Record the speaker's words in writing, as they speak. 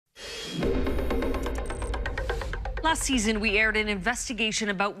Last season, we aired an investigation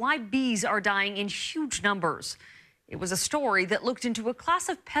about why bees are dying in huge numbers. It was a story that looked into a class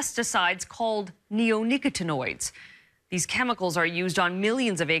of pesticides called neonicotinoids. These chemicals are used on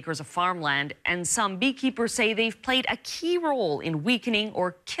millions of acres of farmland, and some beekeepers say they've played a key role in weakening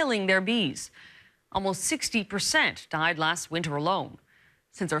or killing their bees. Almost 60% died last winter alone.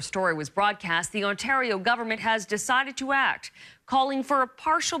 Since our story was broadcast, the Ontario government has decided to act, calling for a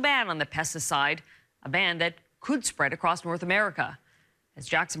partial ban on the pesticide, a ban that could spread across North America. As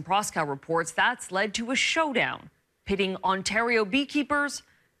Jackson Proskow reports, that's led to a showdown, pitting Ontario beekeepers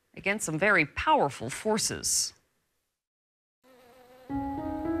against some very powerful forces.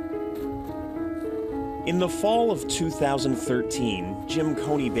 In the fall of 2013, Jim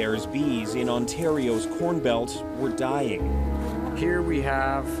Conybear's bees in Ontario's Corn Belt were dying. Here we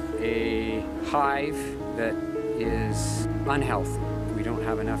have a hive that is unhealthy. We don't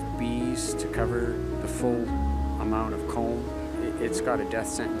have enough bees to cover the full amount of comb. It's got a death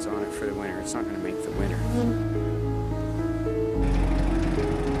sentence on it for the winter. It's not going to make the winter.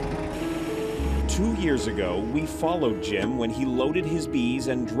 2 years ago, we followed Jim when he loaded his bees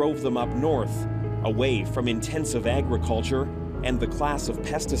and drove them up north, away from intensive agriculture and the class of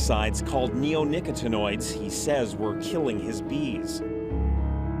pesticides called neonicotinoids he says were killing his bees.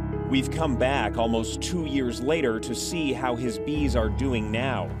 We've come back almost 2 years later to see how his bees are doing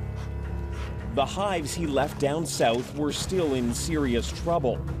now. The hives he left down south were still in serious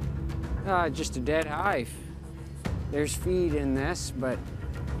trouble. Just a dead hive. There's feed in this, but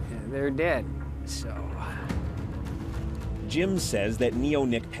they're dead, so. Jim says that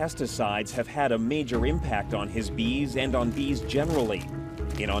neonic pesticides have had a major impact on his bees and on bees generally.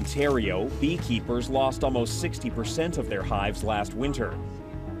 In Ontario, beekeepers lost almost 60% of their hives last winter.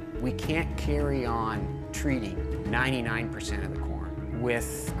 We can't carry on treating 99% of the corn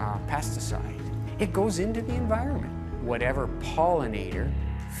with pesticide. It goes into the environment. Whatever pollinator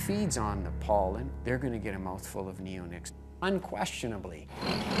feeds on the pollen, they're going to get a mouthful of neonics, unquestionably.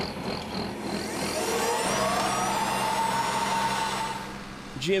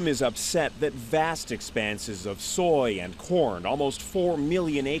 Jim is upset that vast expanses of soy and corn, almost 4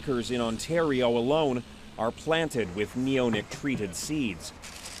 million acres in Ontario alone, are planted with neonic-treated seeds.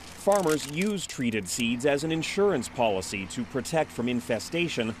 Farmers use treated seeds as an insurance policy to protect from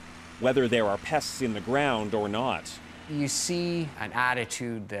infestation, whether there are pests in the ground or not. You see an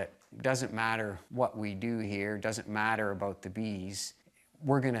attitude that doesn't matter what we do here, doesn't matter about the bees.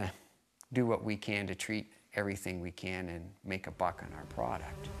 We're going to do what we can to treat everything we can and make a buck on our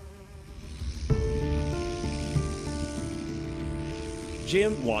product.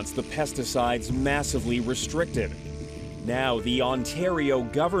 Jim wants the pesticides massively restricted. Now the Ontario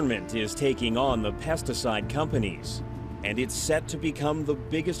government is taking on the pesticide companies, and it's set to become the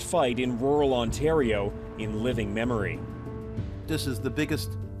biggest fight in rural Ontario in living memory. This is the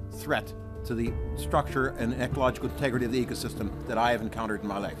biggest threat to the structure and ecological integrity of the ecosystem that I have encountered in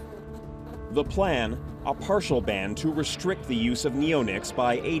my life. The plan, a partial ban to restrict the use of neonics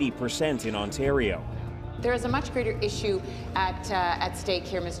by 80% in Ontario. There is a much greater issue at stake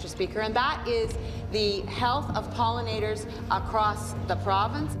here, Mr. Speaker, and that is the health of pollinators across the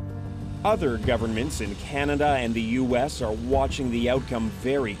province. Other governments in Canada and the US are watching the outcome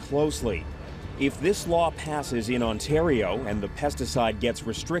very closely. If this law passes in Ontario and the pesticide gets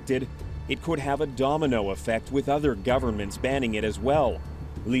restricted, it could have a domino effect with other governments banning it as well,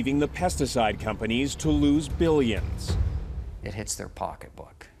 leaving the pesticide companies to lose billions. It hits their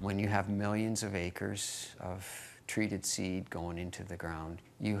pocketbook. When you have millions of acres of treated seed going into the ground,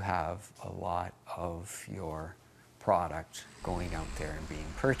 you have a lot of your product going out there and being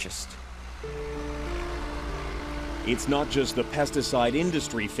purchased. It's not just the pesticide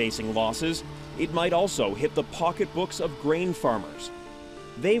industry facing losses, it might also hit the pocketbooks of grain farmers.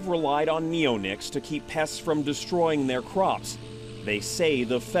 They've relied on neonics to keep pests from destroying their crops. They say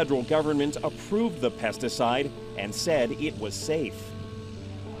the federal government approved the pesticide and said it was safe.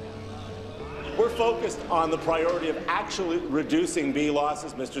 We're focused on the priority of actually reducing bee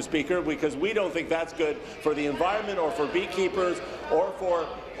losses, Mr. Speaker, because we don't think that's good for the environment or for beekeepers or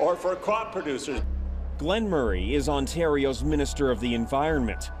for crop producers. Glenn Murray is Ontario's Minister of the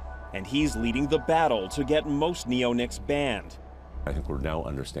Environment, and he's leading the battle to get most neonics banned. I think we're now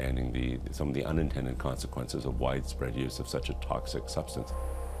understanding some of the unintended consequences of widespread use of such a toxic substance.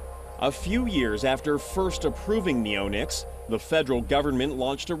 A few years after first approving neonics, the federal government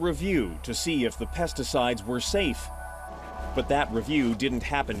launched a review to see if the pesticides were safe. But that review didn't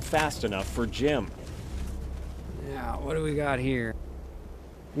happen fast enough for Jim. Yeah, what do we got here?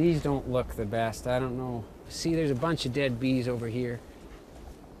 These don't look the best. I don't know. See, there's a bunch of dead bees over here.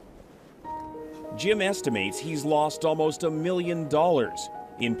 Jim estimates he's lost almost $1 million,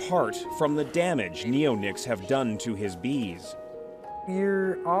 in part from the damage neonics have done to his bees.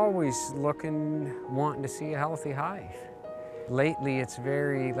 You're always wanting to see a healthy hive. Lately, it's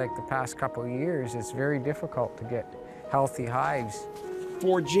like the past couple of years, it's very difficult to get healthy hives.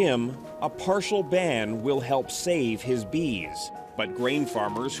 For Jim, a partial ban will help save his bees. But grain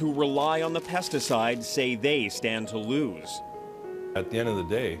farmers who rely on the pesticides say they stand to lose. At the end of the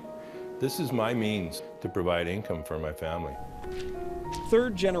day, this is my means to provide income for my family.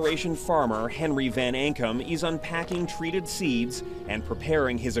 Third-generation farmer Henry Van Ankum is unpacking treated seeds and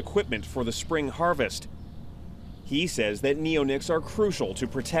preparing his equipment for the spring harvest. He says that neonics are crucial to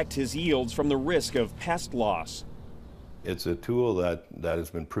protect his yields from the risk of pest loss. It's a tool that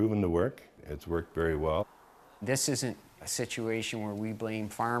has been proven to work. It's worked very well. This isn't a situation where we blame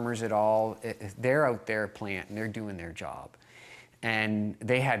farmers at all. They're out there planting, they're doing their job. And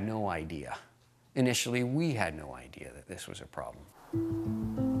they had no idea. Initially, we had no idea that this was a problem.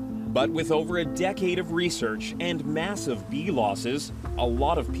 But with over a decade of research and massive bee losses, a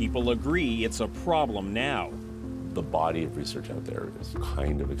lot of people agree it's a problem now. The body of research out there is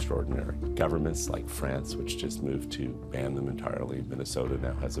kind of extraordinary. Governments like France, which just moved to ban them entirely, Minnesota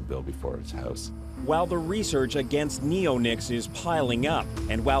now has a bill before its house. While the research against neonics is piling up,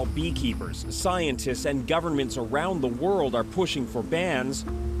 and while beekeepers, scientists, and governments around the world are pushing for bans,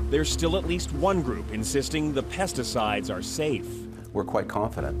 there's still at least one group insisting the pesticides are safe. We're quite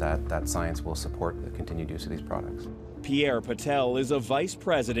confident that science will support the continued use of these products. Pierre Patel is a vice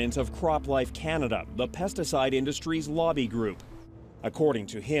president of CropLife Canada, the pesticide industry's lobby group. According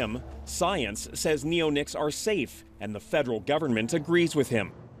to him, science says neonics are safe, and the federal government agrees with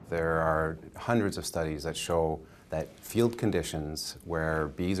him. There are hundreds of studies that show that field conditions where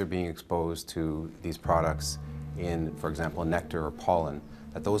bees are being exposed to these products in, for example, nectar or pollen,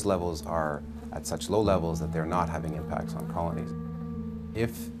 that those levels are at such low levels that they're not having impacts on colonies.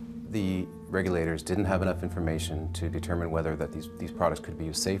 If the regulators didn't have enough information to determine whether that these products could be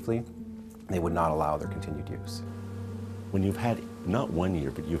used safely, they would not allow their continued use. When you've had not 1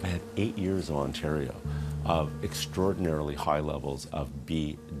 year, but you've had 8 years in Ontario of extraordinarily high levels of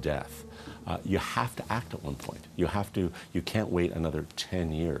bee death, you have to act at one point. You can't wait another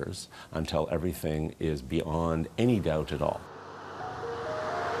 10 years until everything is beyond any doubt at all.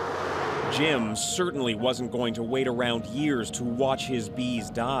 Jim certainly wasn't going to wait around years to watch his bees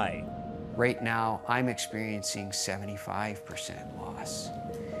die. Right now, I'm experiencing 75% loss.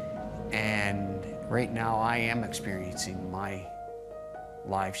 And right now, I am experiencing my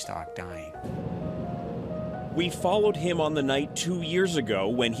livestock dying. We followed him on the night 2 years ago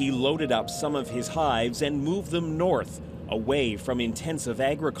when he loaded up some of his hives and moved them north, away from intensive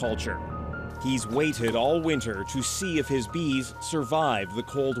agriculture. He's waited all winter to see if his bees survive the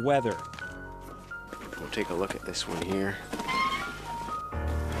cold weather. We'll take a look at this one here.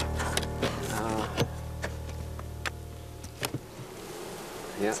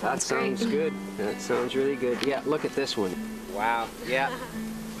 Yeah, that sounds good. That sounds really good. Yeah, look at this one. Wow, yeah.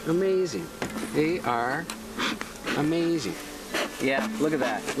 Amazing. They are amazing. Yeah, look at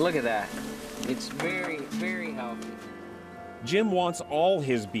that. Look at that. It's very, very healthy. Jim wants all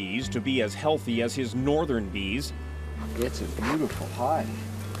his bees to be as healthy as his northern bees. It's a beautiful hive.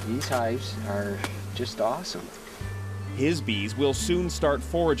 These hives are just awesome. His bees will soon start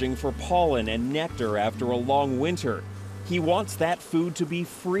foraging for pollen and nectar after a long winter. He wants that food to be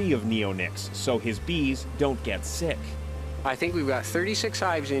free of neonics so his bees don't get sick. I think we've got 36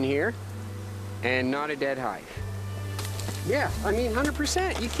 hives in here and not a dead hive. Yeah, I mean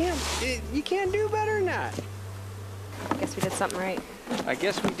 100%. You can't do better than that. I guess we did something right. I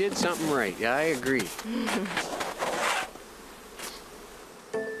guess we did something right. Yeah, I agree.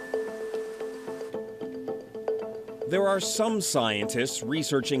 There are some scientists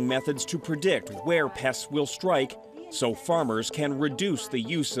researching methods to predict where pests will strike so farmers can reduce the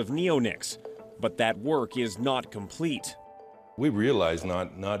use of neonics. But that work is not complete. We realize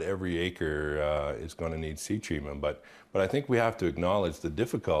not every acre is going to need seed treatment, but I think we have to acknowledge the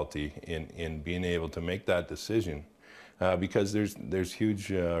difficulty in being able to make that decision because there's huge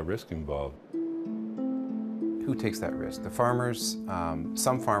risk involved. Who takes that risk? The farmers.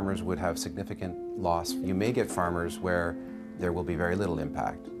 Some farmers would have significant loss. You may get farmers where there will be very little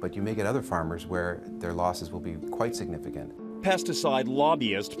impact, but you may get other farmers where their losses will be quite significant. Pesticide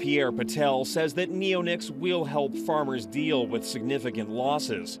lobbyist Pierre Patel says that neonics will help farmers deal with significant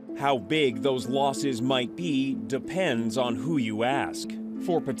losses. How big those losses might be depends on who you ask.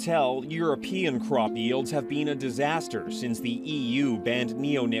 For Patel, European crop yields have been a disaster since the EU banned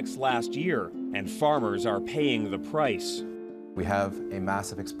neonics last year, and farmers are paying the price. We have a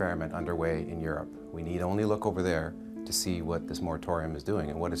massive experiment underway in Europe. We need only look over there to see what this moratorium is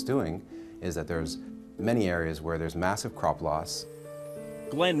doing. And what it's doing is that there's many areas where there's massive crop loss.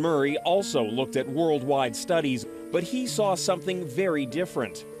 Glenn Murray also looked at worldwide studies, but he saw something very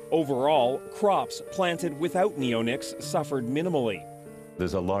different. Overall, crops planted without neonics suffered minimally.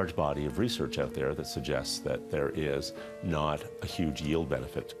 There's a large body of research out there that suggests that there is not a huge yield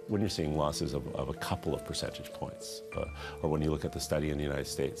benefit when you're seeing losses of a couple of percentage points. Or when you look at the study in the United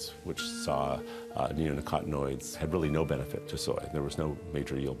States, which saw neonicotinoids had really no benefit to soy. There was no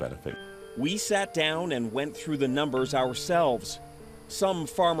major yield benefit. We sat down and went through the numbers ourselves. Some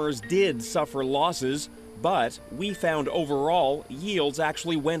farmers did suffer losses, but we found overall yields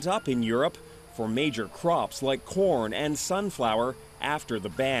actually went up in Europe for major crops like corn and sunflower after the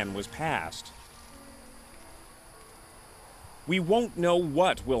ban was passed. We won't know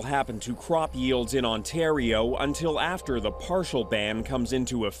what will happen to crop yields in Ontario until after the partial ban comes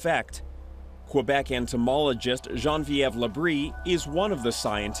into effect. Quebec entomologist Geneviève Labrie is one of the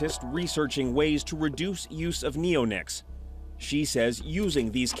scientists researching ways to reduce use of neonics. She says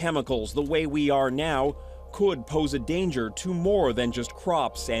using these chemicals the way we are now could pose a danger to more than just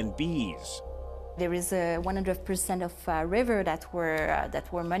crops and bees. There is a 100% of river that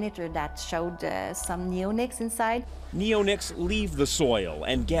were monitored that showed some neonics inside. Neonics leave the soil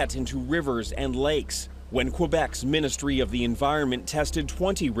and get into rivers and lakes. When Quebec's Ministry of the Environment tested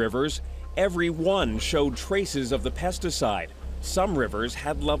 20 rivers, every one showed traces of the pesticide. Some rivers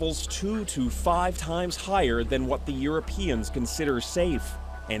had levels 2 to 5 times higher than what the Europeans consider safe.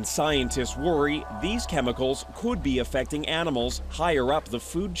 And scientists worry these chemicals could be affecting animals higher up the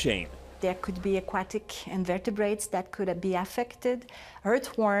food chain. There could be aquatic invertebrates that could be affected.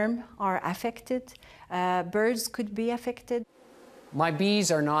 Earthworms are affected. Birds could be affected. My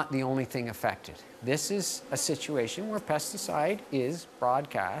bees are not the only thing affected. This is a situation where pesticide is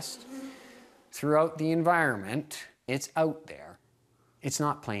broadcast throughout the environment. It's out there. It's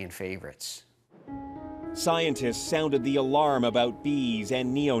not playing favorites. Scientists sounded the alarm about bees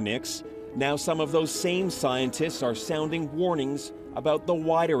and neonics. Now some of those same scientists are sounding warnings about the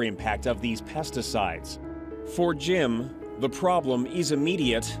wider impact of these pesticides. For Jim, the problem is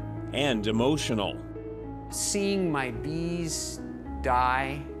immediate and emotional. Seeing my bees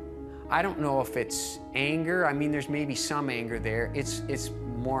die, I don't know if it's anger. I mean, there's maybe some anger there. It's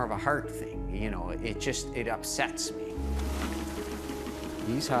more of a heart thing, you know. It upsets me.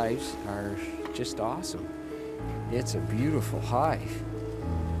 These hives are just awesome. It's a beautiful hive.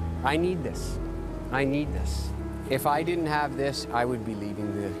 I need this. I need this. If I didn't have this, I would be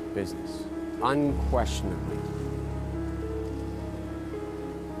leaving the business, unquestionably.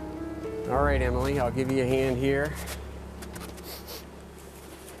 All right, Emily, I'll give you a hand here.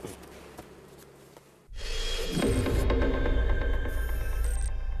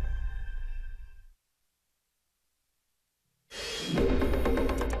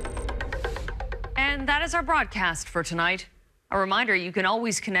 And that is our broadcast for tonight. A reminder, you can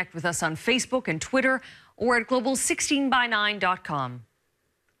always connect with us on Facebook and Twitter or at global16by9.com.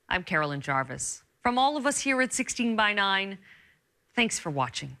 I'm Carolyn Jarvis. From all of us here at 16 by 9, thanks for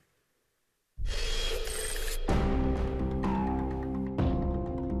watching.